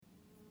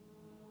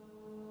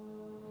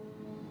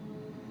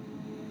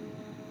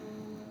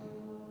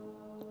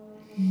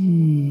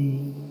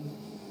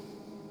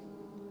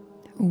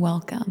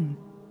Welcome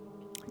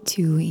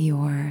to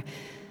your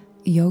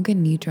Yoga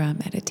Nidra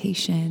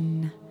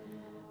meditation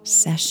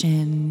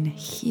session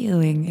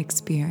healing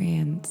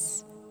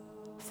experience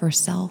for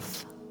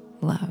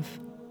self-love.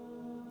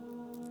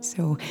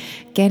 So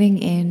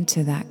getting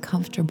into that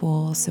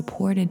comfortable,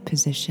 supported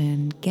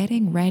position,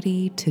 getting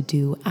ready to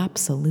do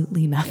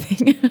absolutely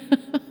nothing.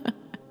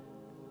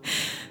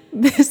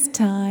 This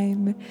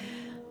time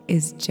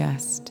is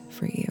just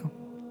for you.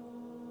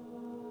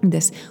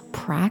 This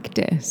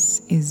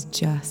practice is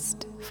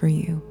just for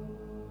you.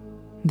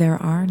 There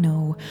are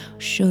no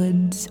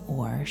shoulds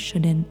or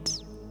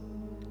shouldn't.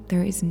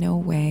 There is no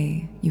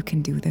way you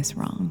can do this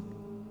wrong.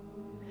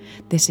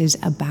 This is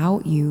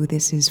about you.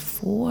 This is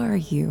for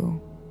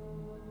you.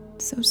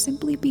 So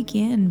simply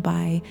begin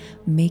by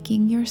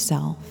making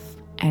yourself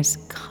as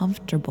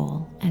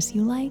comfortable as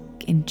you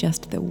like in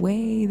just the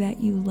way that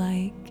you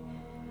like,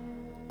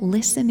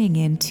 listening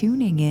in,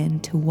 tuning in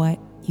to what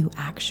you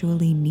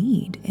actually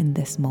need in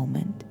this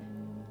moment,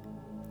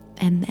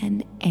 and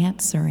then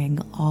answering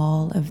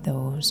all of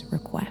those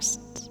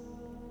requests.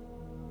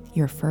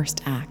 Your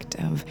first act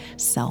of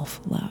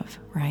self-love,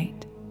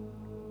 right?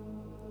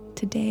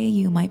 Today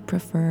you might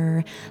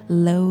prefer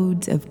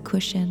loads of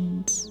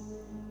cushions,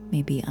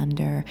 maybe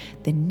under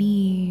the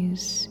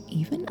knees,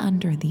 even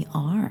under the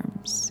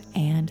arms,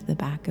 and the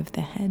back of the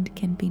head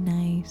can be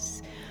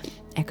nice.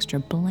 Extra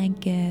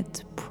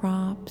blankets,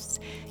 props.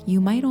 You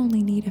might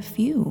only need a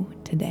few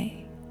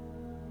today.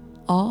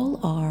 All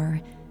are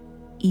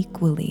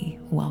equally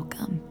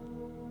welcome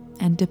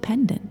and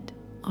dependent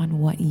on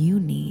what you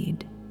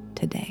need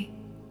today.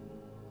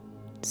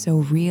 So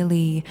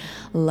really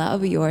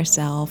love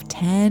yourself,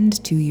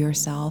 tend to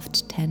yourself,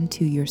 tend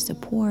to your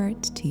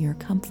support, to your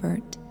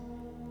comfort,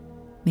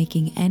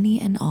 making any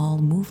and all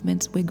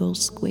movements,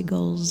 wiggles,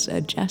 squiggles,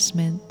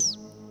 adjustments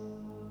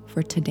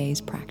for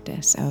today's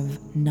practice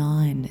of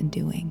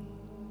non-doing.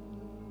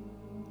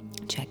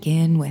 Check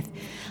in with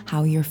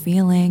how you're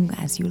feeling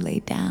as you lay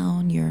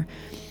down.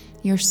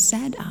 Your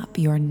setup,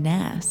 your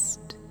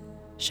nest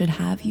should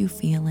have you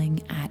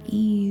feeling at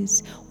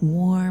ease,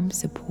 warm,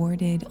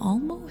 supported,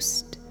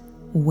 almost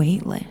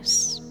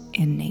weightless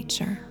in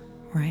nature,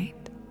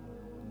 right?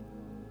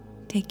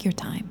 Take your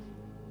time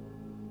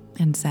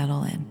and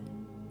settle in.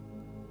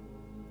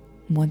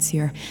 Once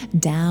you're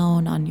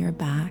down on your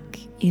back,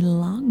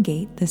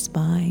 elongate the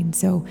spine.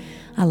 So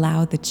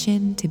allow the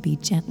chin to be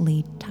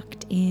gently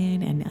tucked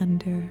in and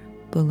under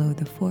below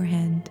the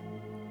forehead.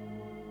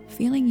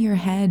 Feeling your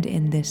head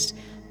in this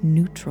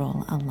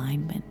neutral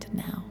alignment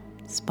now,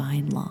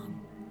 spine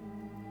long.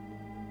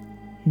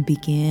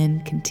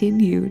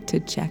 Continue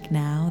to check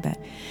now that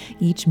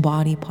each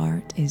body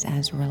part is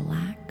as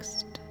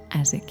relaxed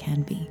as it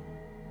can be.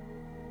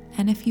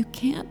 And if you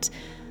can't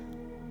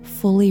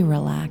fully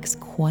relax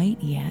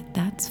quite yet,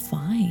 that's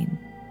fine.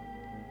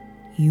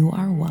 You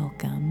are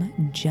welcome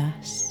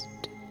just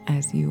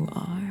as you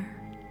are.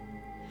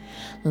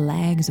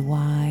 Legs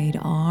wide,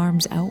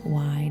 arms out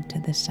wide to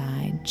the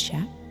side.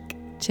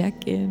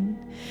 Check in,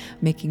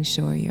 making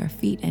sure your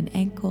feet and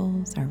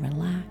ankles are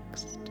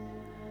relaxed.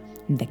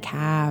 The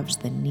calves,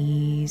 the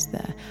knees,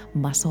 the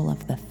muscle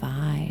of the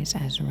thighs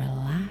as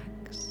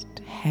relaxed,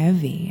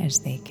 heavy as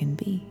they can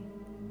be.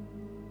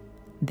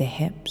 The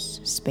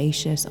hips,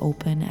 spacious,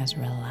 open, as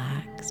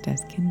relaxed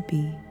as can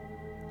be.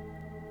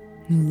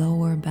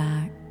 Lower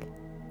back,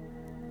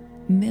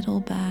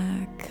 middle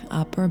back,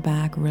 upper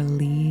back,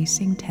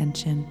 releasing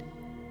tension.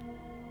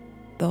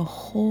 The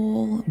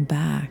whole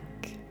back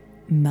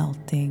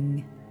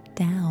melting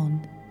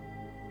down.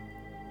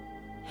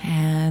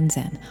 Hands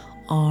and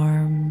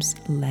arms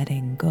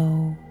letting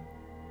go.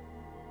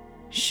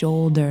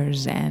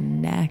 Shoulders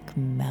and neck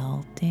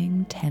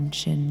melting,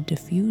 tension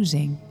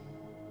diffusing.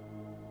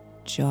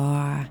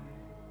 Jaw,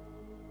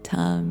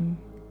 tongue,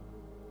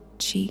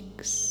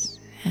 cheeks,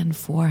 and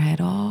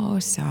forehead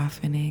all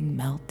softening,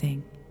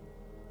 melting.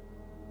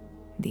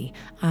 The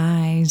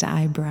eyes,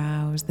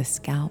 eyebrows, the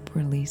scalp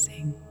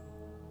releasing.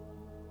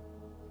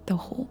 The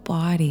whole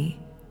body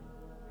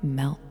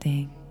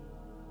melting,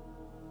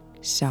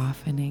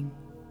 softening,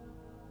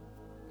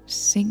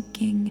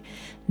 sinking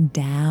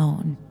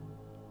down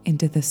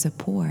into the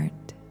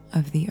support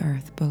of the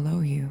earth below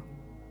you,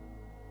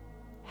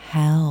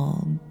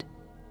 held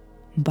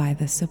by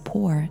the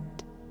support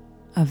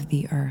of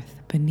the earth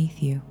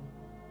beneath you.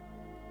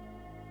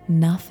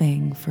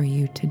 Nothing for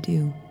you to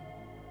do.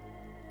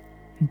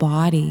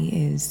 Body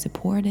is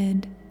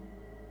supported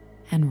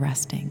and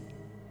resting.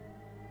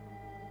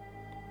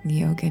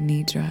 Yoga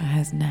Nidra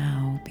has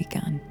now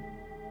begun.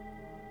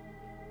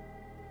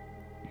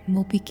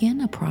 We'll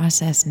begin a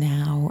process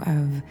now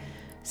of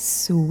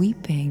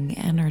sweeping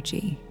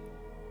energy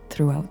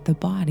throughout the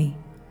body.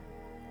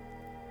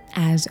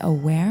 As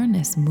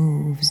awareness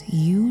moves,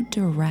 you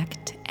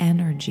direct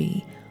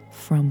energy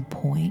from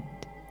point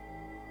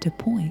to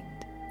point.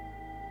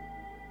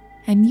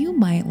 And you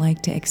might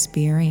like to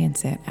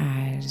experience it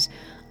as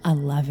a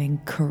loving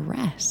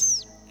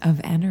caress of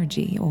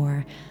energy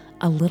or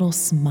a little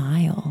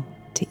smile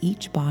to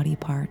each body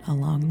part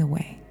along the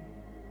way,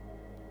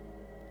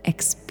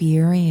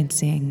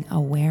 experiencing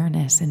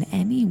awareness in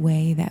any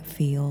way that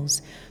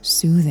feels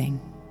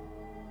soothing,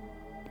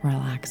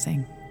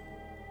 relaxing.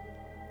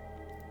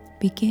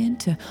 Begin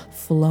to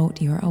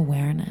float your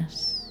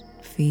awareness.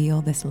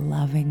 Feel this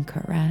loving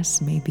caress,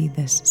 maybe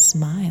this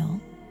smile,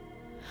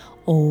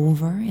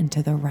 over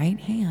into the right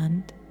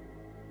hand,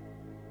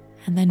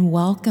 and then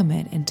welcome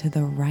it into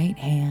the right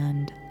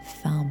hand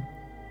thumb,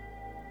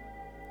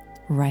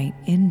 right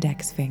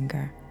index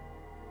finger,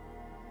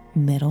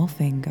 middle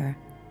finger,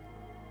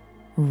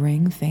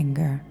 ring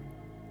finger,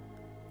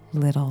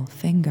 little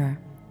finger.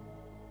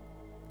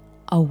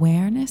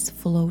 Awareness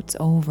floats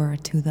over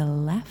to the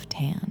left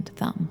hand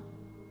thumb.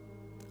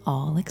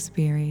 All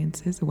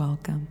experiences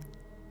welcome.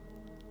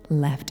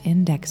 Left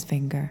index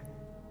finger,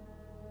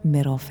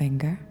 middle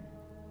finger,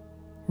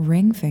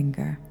 ring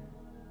finger,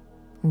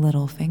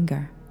 little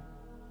finger.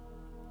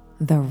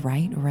 The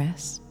right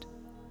wrist,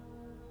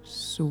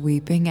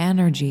 sweeping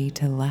energy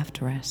to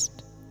left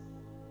wrist.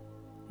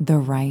 The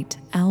right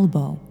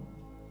elbow,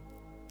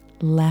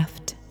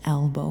 left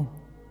elbow.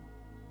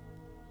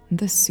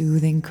 The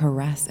soothing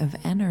caress of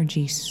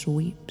energy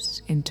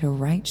sweeps into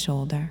right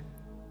shoulder,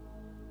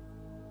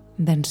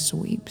 then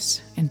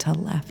sweeps into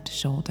left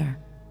shoulder.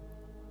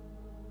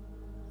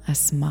 A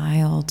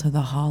smile to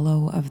the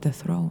hollow of the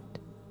throat.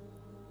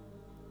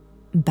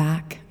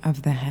 Back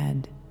of the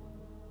head,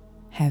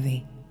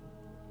 heavy.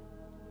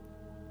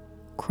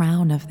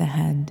 Crown of the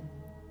head,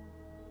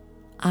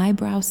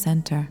 eyebrow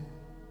center.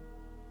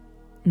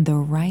 The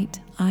right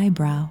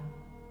eyebrow,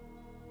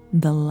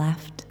 the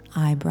left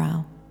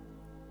eyebrow.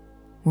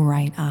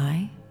 Right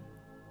eye,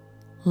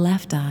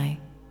 left eye,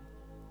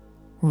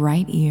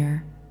 right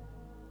ear,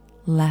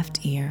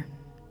 left ear,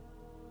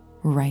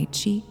 right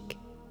cheek,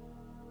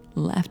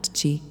 left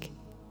cheek,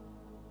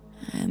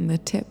 and the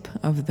tip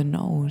of the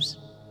nose,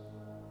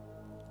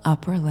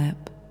 upper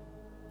lip,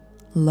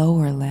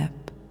 lower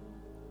lip,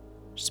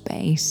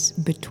 space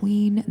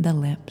between the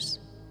lips,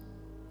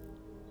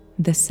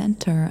 the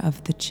center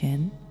of the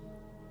chin,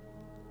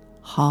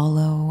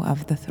 hollow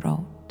of the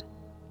throat.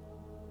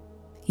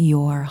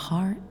 Your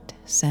heart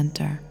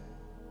center.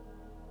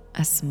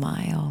 A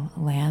smile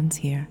lands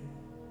here,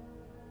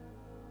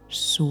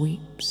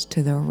 sweeps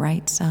to the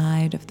right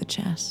side of the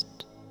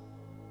chest,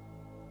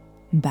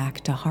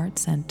 back to heart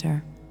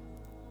center,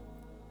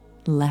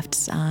 left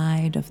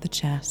side of the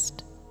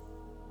chest,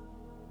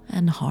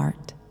 and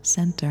heart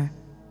center.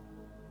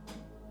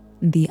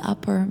 The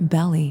upper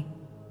belly,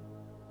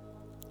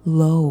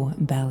 low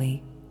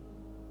belly,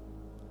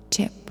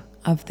 tip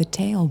of the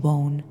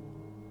tailbone,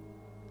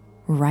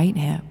 right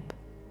hip,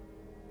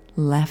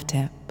 left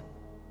hip,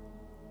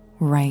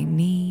 right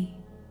knee,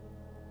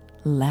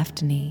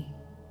 left knee,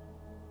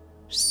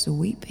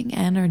 sweeping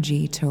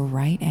energy to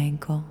right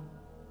ankle,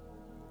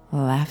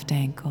 left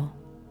ankle,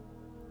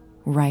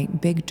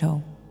 right big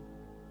toe,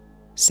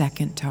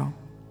 second toe,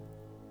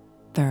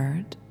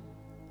 third,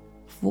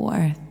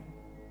 fourth,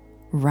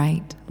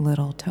 right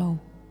little toe,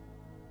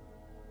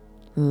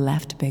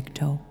 left big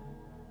toe,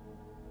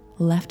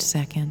 left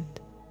second,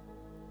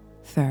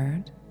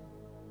 third,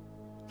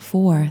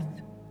 fourth,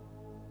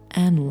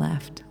 and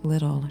left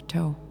little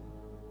toe.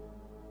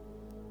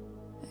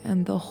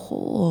 And the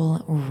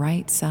whole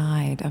right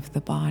side of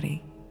the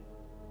body.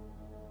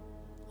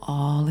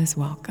 All is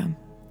welcome.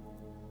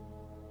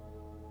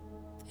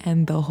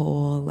 And the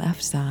whole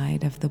left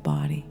side of the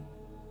body.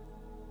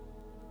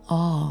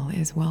 All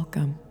is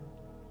welcome.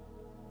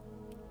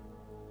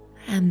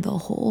 And the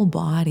whole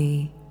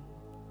body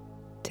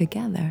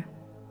together.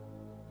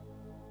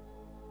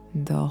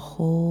 The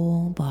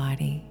whole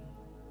body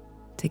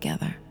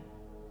together.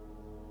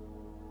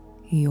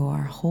 Your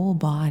whole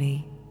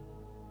body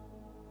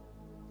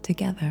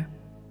together.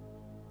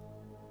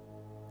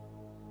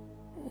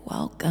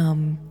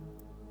 Welcome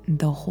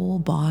the whole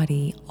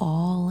body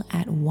all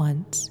at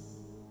once.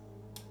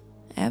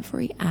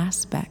 Every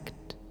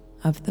aspect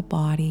of the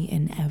body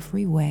in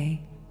every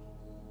way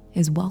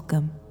is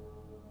welcome.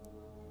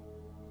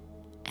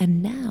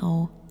 And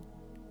now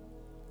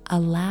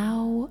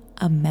allow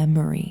a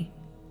memory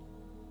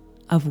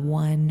of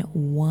one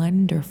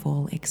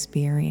wonderful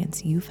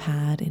experience you've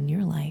had in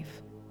your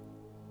life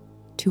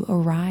to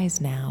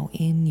arise now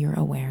in your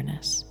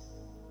awareness.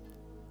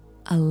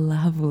 A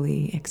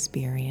lovely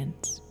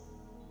experience.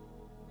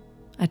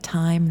 A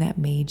time that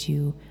made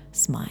you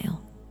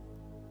smile.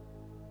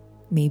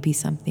 Maybe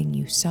something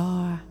you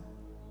saw,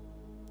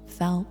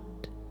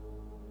 felt,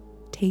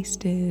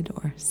 tasted,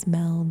 or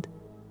smelled.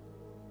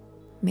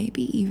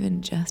 Maybe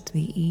even just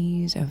the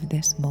ease of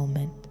this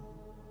moment.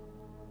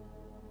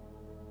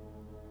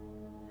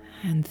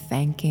 And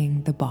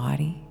thanking the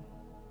body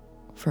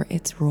for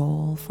its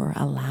role for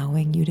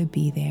allowing you to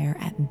be there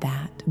at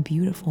that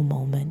beautiful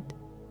moment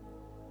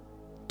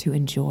to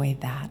enjoy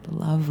that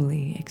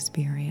lovely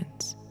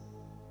experience.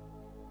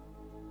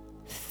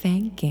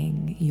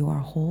 Thanking your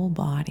whole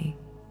body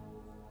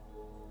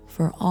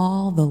for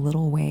all the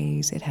little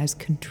ways it has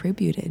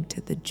contributed to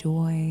the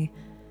joy,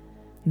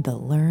 the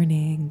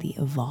learning, the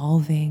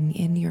evolving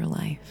in your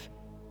life.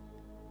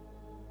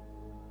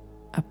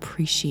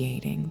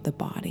 Appreciating the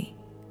body,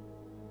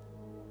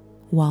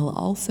 while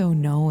also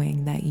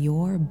knowing that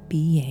your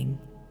being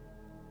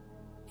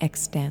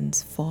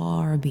extends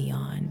far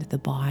beyond the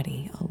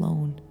body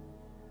alone.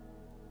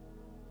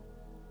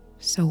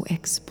 So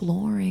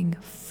exploring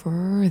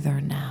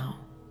further now,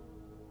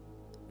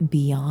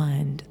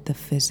 beyond the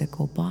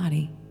physical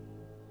body,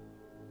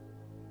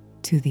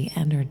 to the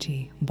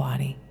energy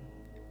body.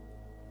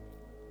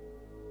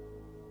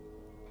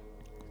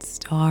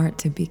 Start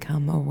to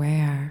become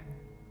aware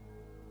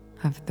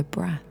of the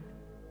breath,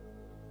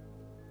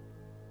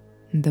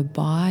 the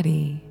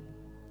body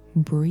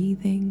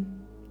breathing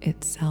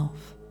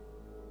itself.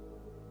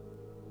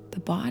 The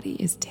body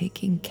is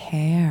taking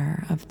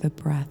care of the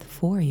breath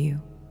for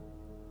you.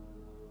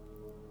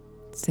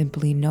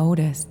 Simply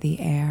notice the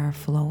air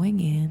flowing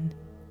in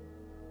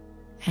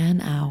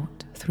and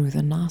out through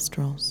the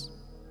nostrils.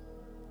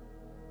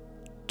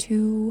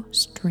 2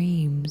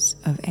 streams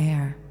of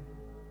air,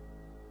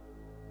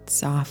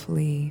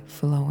 softly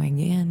flowing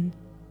in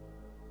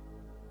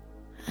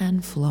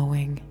and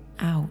flowing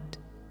out.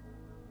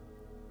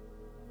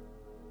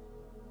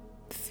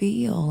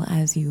 Feel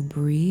as you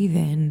breathe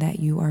in that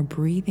you are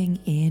breathing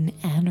in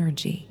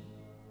energy,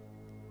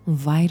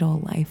 vital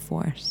life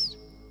force,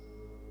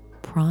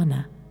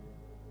 prana.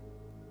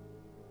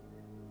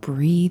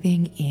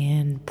 Breathing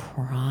in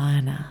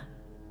prana,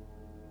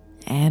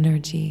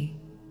 energy,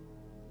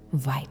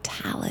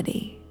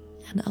 vitality,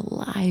 and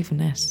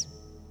aliveness.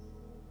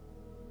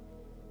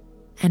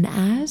 And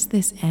as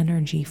this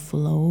energy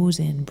flows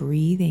in,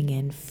 breathing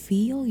in,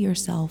 feel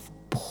yourself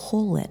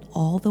pull it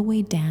all the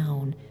way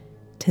down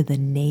to the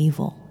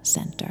navel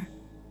center.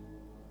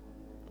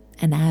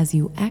 And as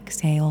you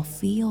exhale,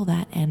 feel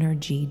that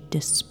energy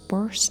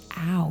disperse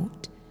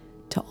out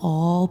to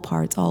all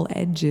parts, all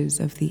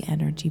edges of the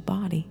energy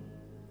body.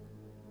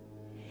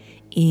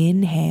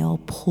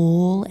 Inhale,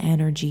 pull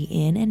energy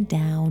in and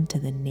down to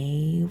the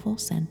navel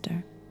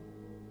center.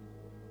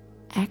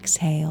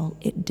 Exhale,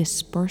 it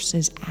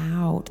disperses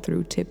out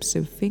through tips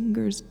of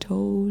fingers,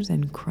 toes,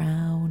 and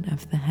crown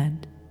of the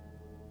head.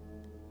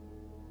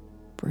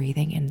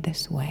 Breathing in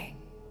this way.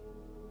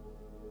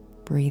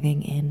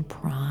 Breathing in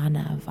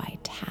prana,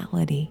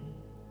 vitality.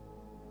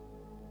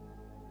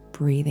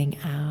 Breathing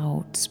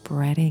out,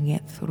 spreading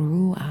it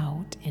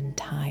throughout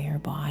entire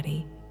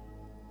body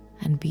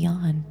and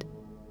beyond.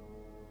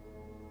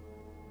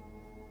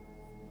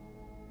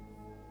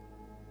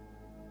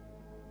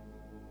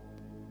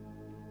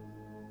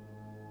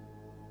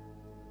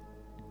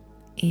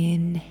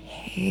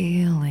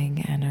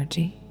 Inhaling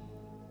energy.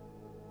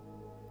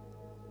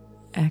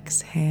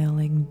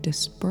 Exhaling,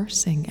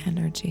 dispersing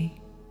energy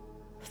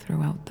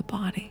throughout the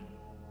body.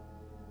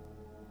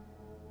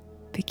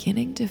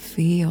 Beginning to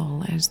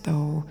feel as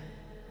though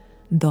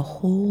the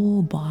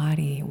whole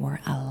body were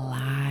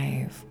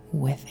alive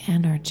with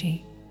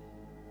energy,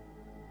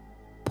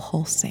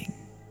 pulsing,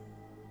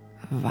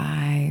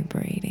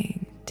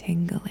 vibrating,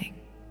 tingling,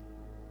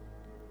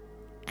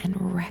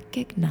 and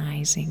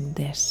recognizing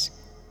this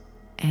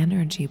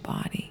energy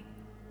body,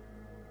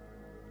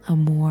 a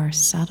more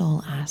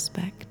subtle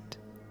aspect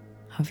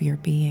of your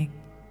being.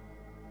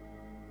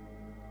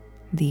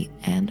 The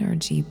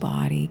energy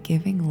body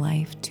giving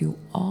life to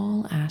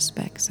all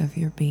aspects of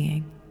your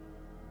being,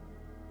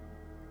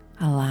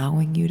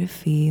 allowing you to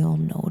feel,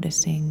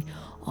 noticing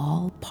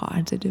all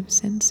positive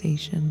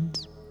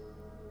sensations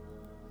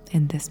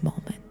in this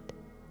moment.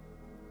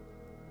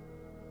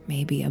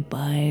 Maybe a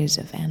buzz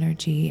of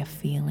energy, a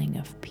feeling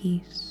of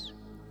peace,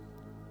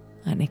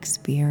 an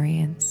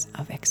experience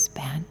of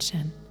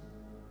expansion.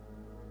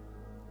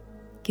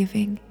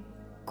 Giving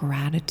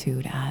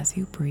gratitude as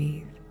you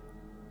breathe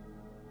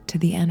to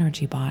the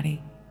energy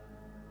body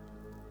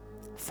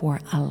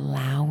for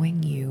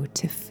allowing you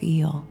to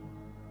feel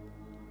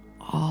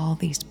all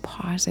these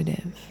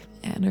positive,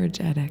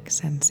 energetic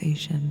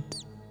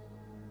sensations.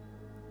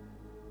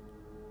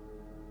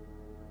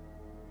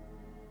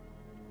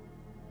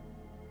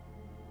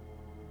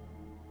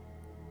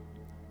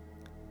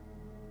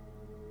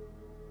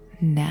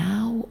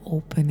 Now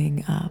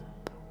opening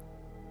up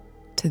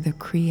to the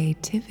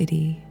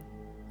creativity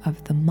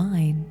of the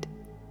mind,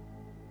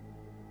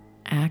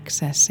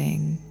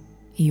 accessing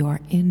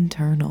your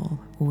internal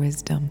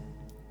wisdom.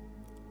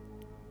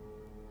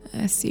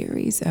 A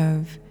series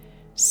of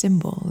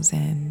symbols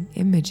and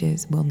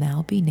images will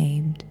now be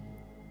named,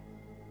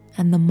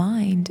 and the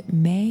mind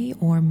may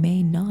or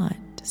may not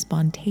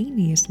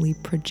spontaneously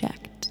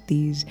project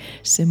these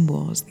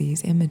symbols,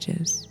 these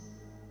images.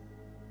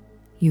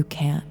 You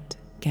can't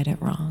get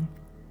it wrong.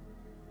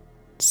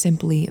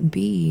 Simply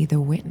be the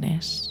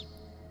witness,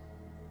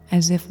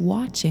 as if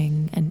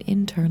watching an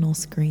internal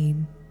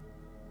screen.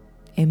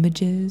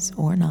 Images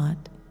or not,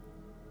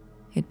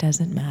 it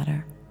doesn't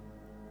matter.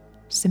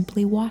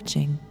 Simply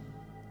watching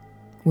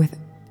with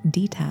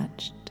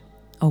detached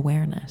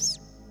awareness.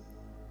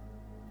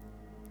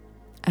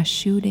 A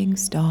shooting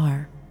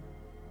star,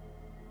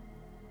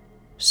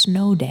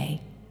 snow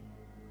day,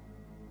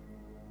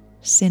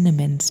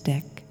 cinnamon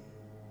stick,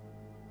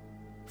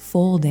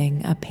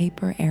 folding a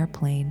paper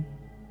airplane,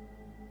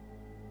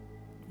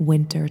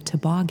 winter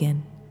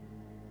toboggan,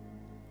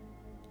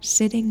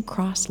 sitting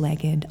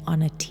cross-legged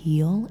on a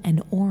teal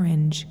and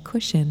orange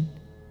cushion,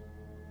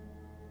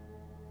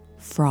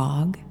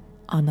 frog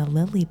on a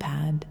lily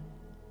pad,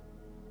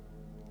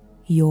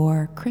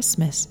 your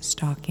Christmas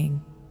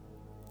stocking,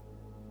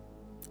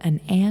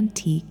 an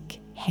antique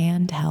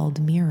handheld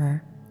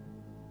mirror,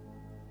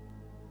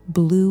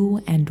 blue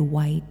and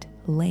white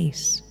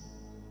lace,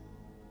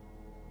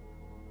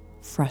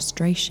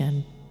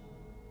 frustration,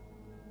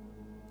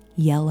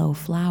 yellow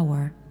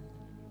flower,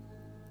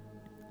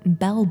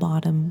 bell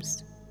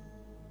bottoms,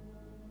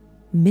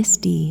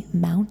 misty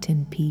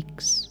mountain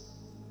peaks,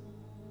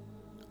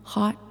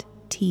 hot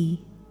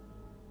tea,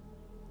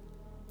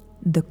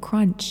 the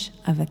crunch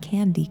of a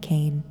candy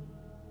cane,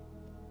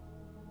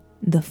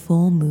 the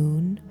full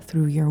moon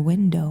through your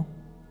window,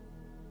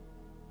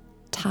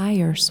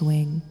 tire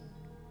swing,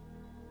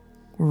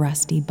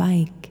 rusty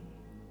bike,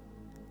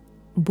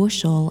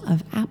 bushel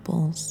of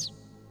apples,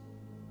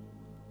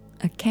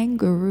 a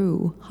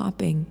kangaroo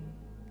hopping,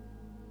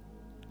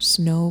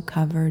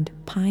 snow-covered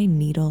pine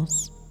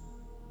needles,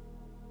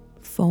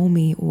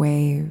 foamy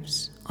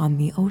waves on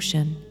the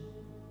ocean,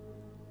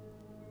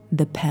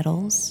 the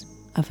petals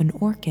of an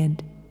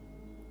orchid,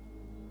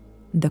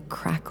 the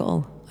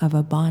crackle of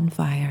a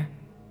bonfire,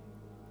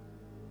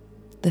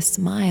 the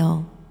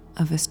smile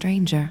of a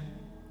stranger,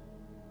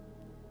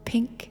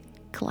 pink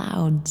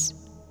clouds,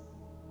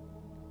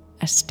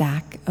 a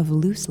stack of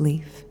loose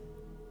leaf,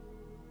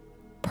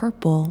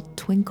 purple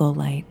twinkle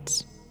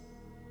lights,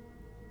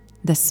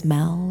 the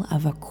smell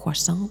of a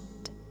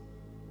croissant,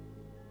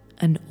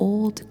 an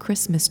old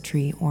Christmas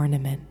tree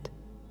ornament,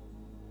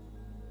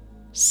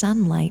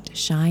 sunlight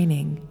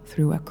shining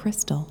through a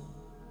crystal,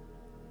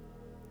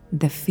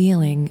 the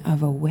feeling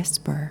of a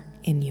whisper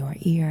in your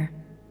ear,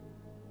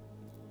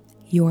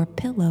 your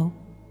pillow,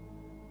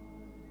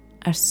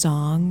 a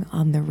song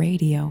on the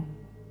radio,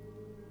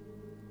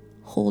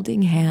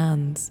 holding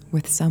hands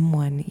with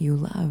someone you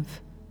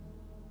love,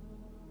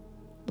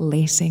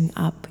 lacing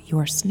up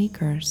your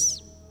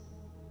sneakers,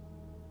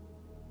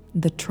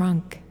 the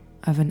trunk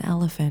of an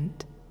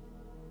elephant,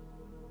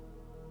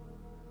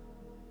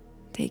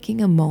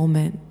 taking a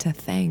moment to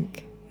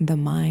thank the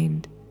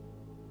mind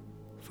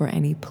for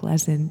any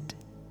pleasant,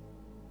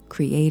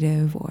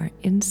 creative, or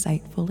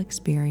insightful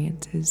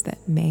experiences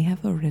that may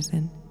have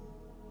arisen.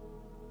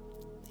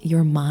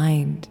 Your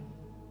mind,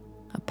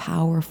 a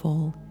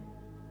powerful,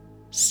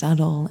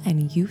 subtle,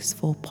 and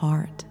useful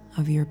part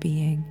of your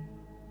being.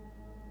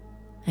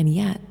 And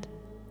yet,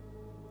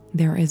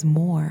 there is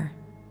more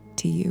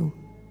to you.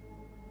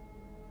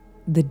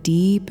 The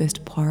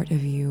deepest part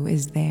of you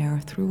is there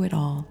through it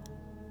all,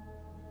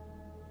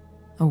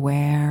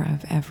 aware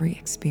of every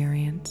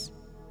experience,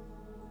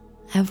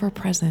 ever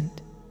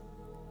present,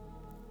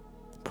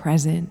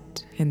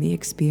 present in the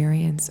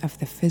experience of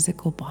the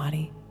physical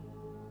body,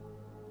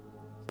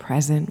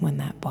 present when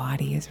that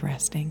body is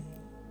resting,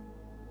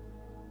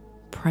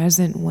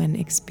 present when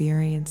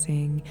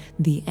experiencing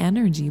the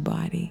energy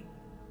body,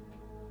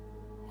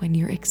 when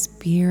you're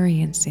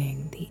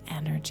experiencing the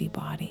energy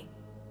body,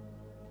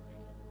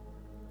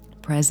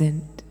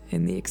 present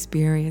in the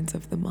experience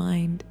of the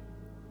mind,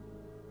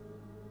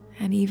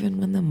 and even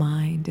when the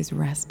mind is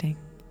resting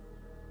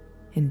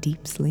in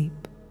deep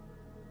sleep,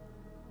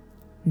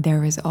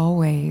 there is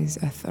always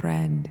a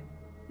thread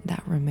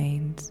that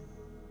remains,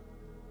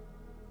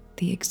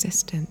 the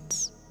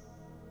existence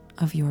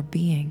of your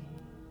being.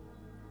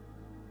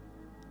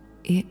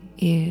 It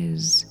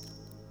is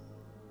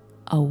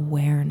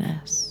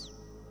awareness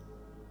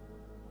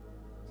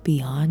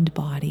beyond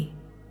body,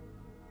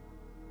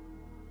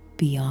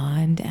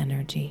 beyond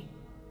energy,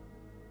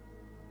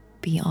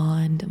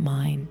 beyond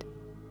mind.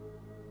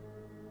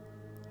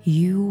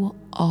 You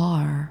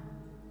are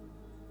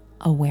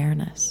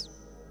awareness,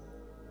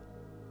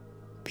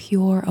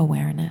 pure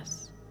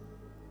awareness,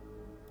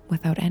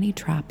 without any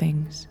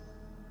trappings,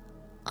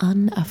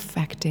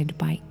 unaffected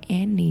by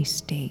any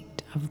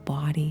state of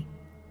body,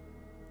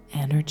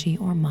 energy,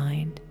 or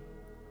mind,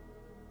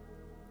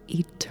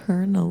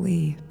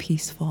 eternally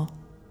peaceful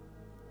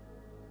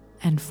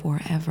and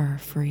forever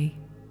free.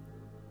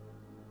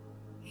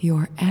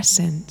 Your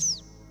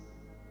essence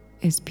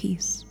is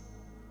peace.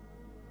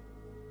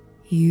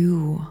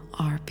 You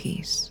are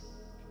peace.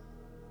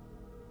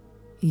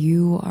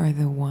 You are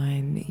the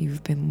one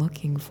you've been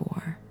looking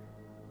for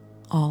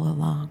all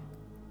along.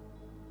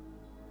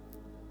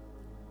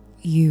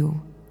 You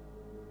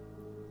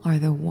are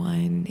the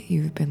one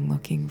you've been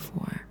looking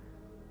for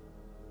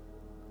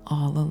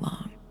all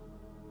along.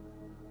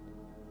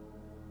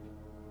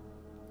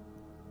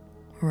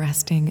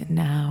 Resting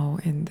now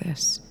in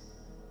this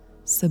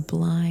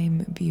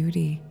sublime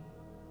beauty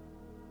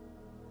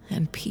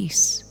and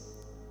peace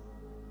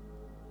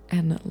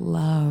and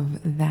love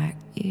that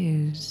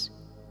is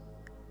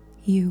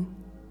you.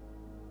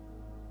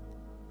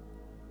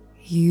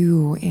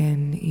 You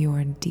in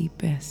your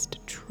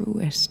deepest,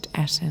 truest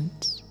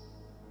essence,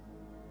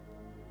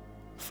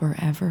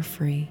 forever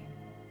free,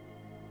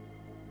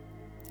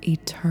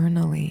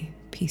 eternally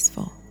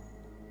peaceful,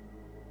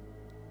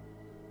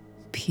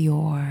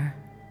 pure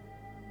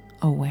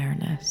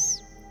awareness.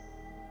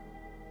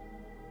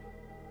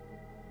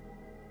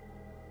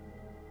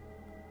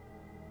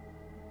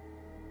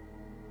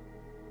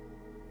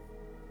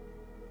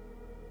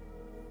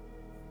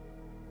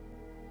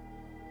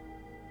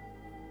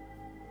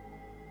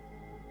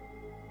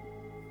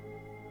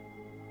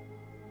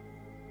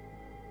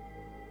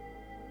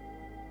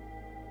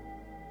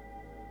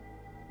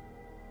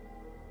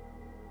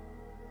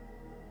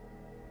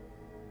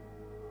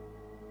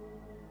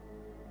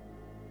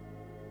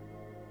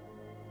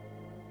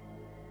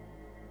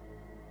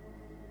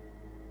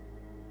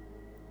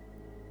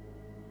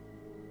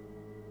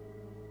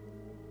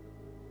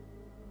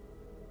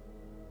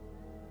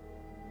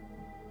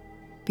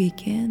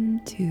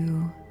 Begin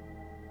to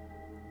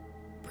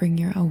bring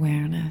your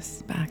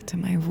awareness back to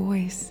my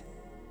voice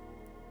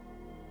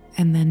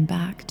and then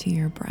back to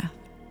your breath.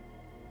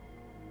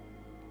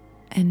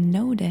 And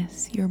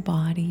notice your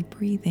body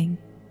breathing.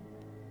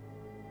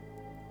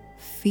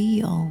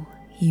 Feel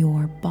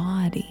your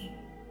body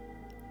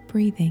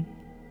breathing.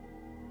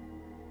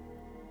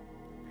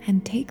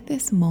 And take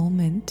this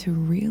moment to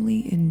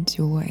really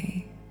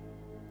enjoy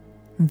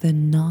the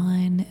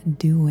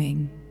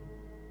non-doing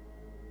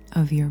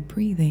of your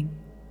breathing.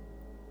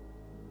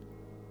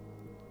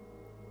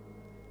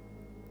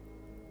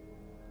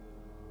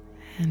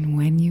 And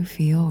when you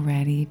feel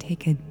ready,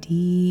 take a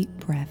deep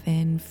breath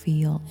in,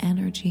 feel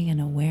energy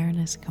and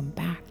awareness come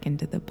back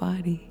into the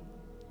body.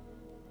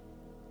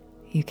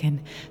 You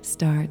can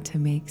start to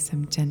make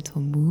some gentle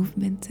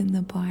movements in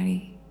the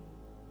body,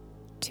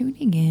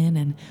 tuning in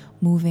and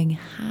moving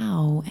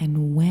how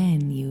and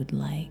when you'd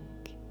like,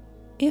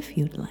 if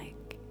you'd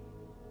like.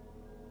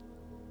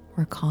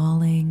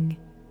 Recalling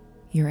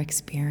your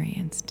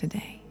experience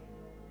today.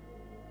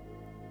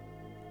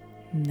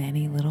 And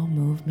any little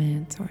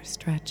movements or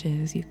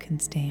stretches, you can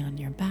stay on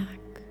your back.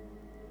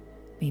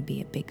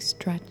 Maybe a big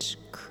stretch,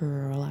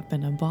 curl up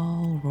in a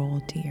ball,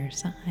 roll to your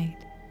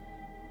side.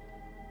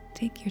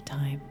 Take your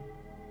time.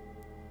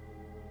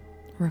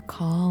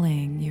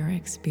 Recalling your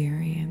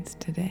experience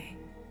today.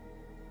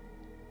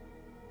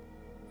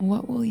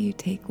 What will you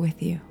take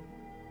with you?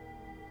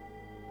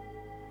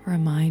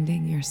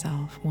 Reminding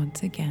yourself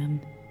once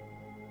again,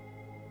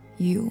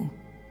 you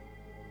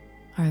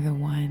are the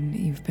one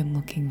you've been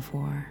looking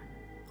for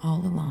all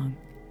along.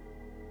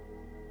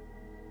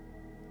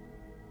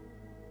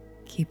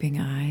 Keeping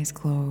eyes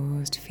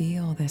closed,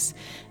 feel this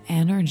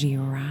energy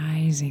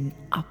rising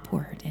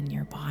upward in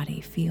your body.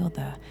 Feel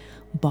the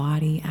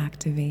body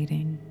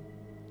activating,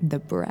 the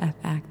breath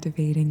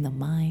activating the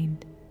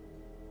mind,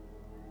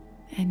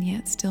 and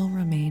yet still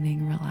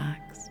remaining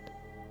relaxed.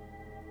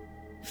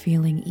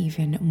 Feeling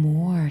even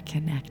more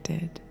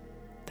connected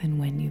than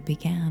when you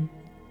began.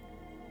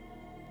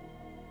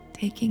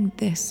 Taking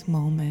this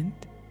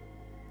moment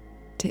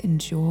to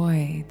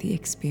enjoy the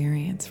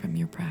experience from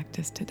your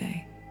practice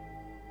today.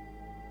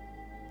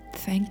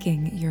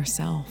 Thanking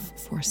yourself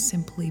for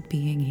simply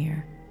being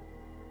here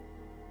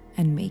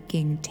and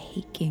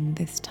taking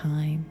this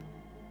time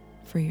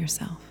for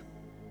yourself.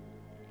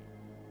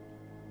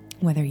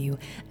 Whether you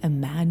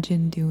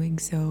imagine doing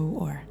so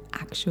or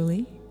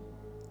actually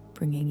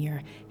bringing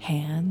your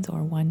hands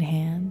or one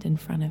hand in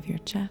front of your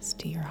chest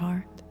to your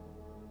heart.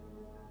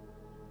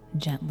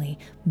 Gently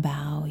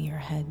bow your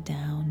head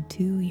down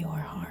to your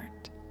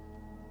heart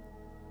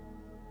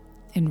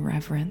in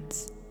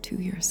reverence to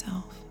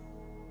yourself,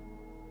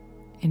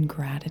 in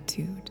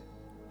gratitude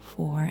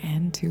for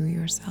and to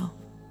yourself.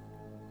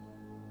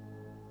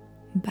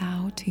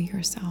 Bow to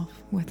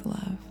yourself with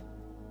love,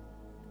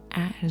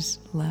 as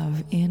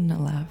love in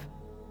love,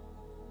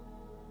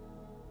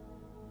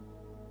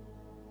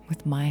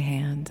 with my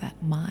hands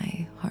at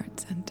my heart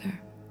center.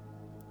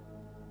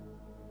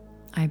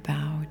 I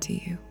bow to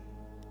you.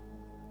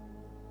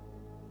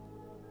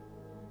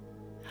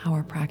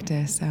 Our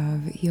practice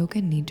of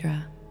Yoga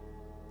Nidra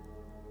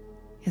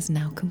is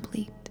now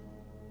complete.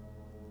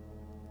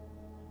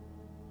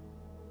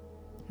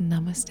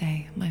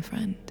 Namaste, my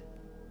friend.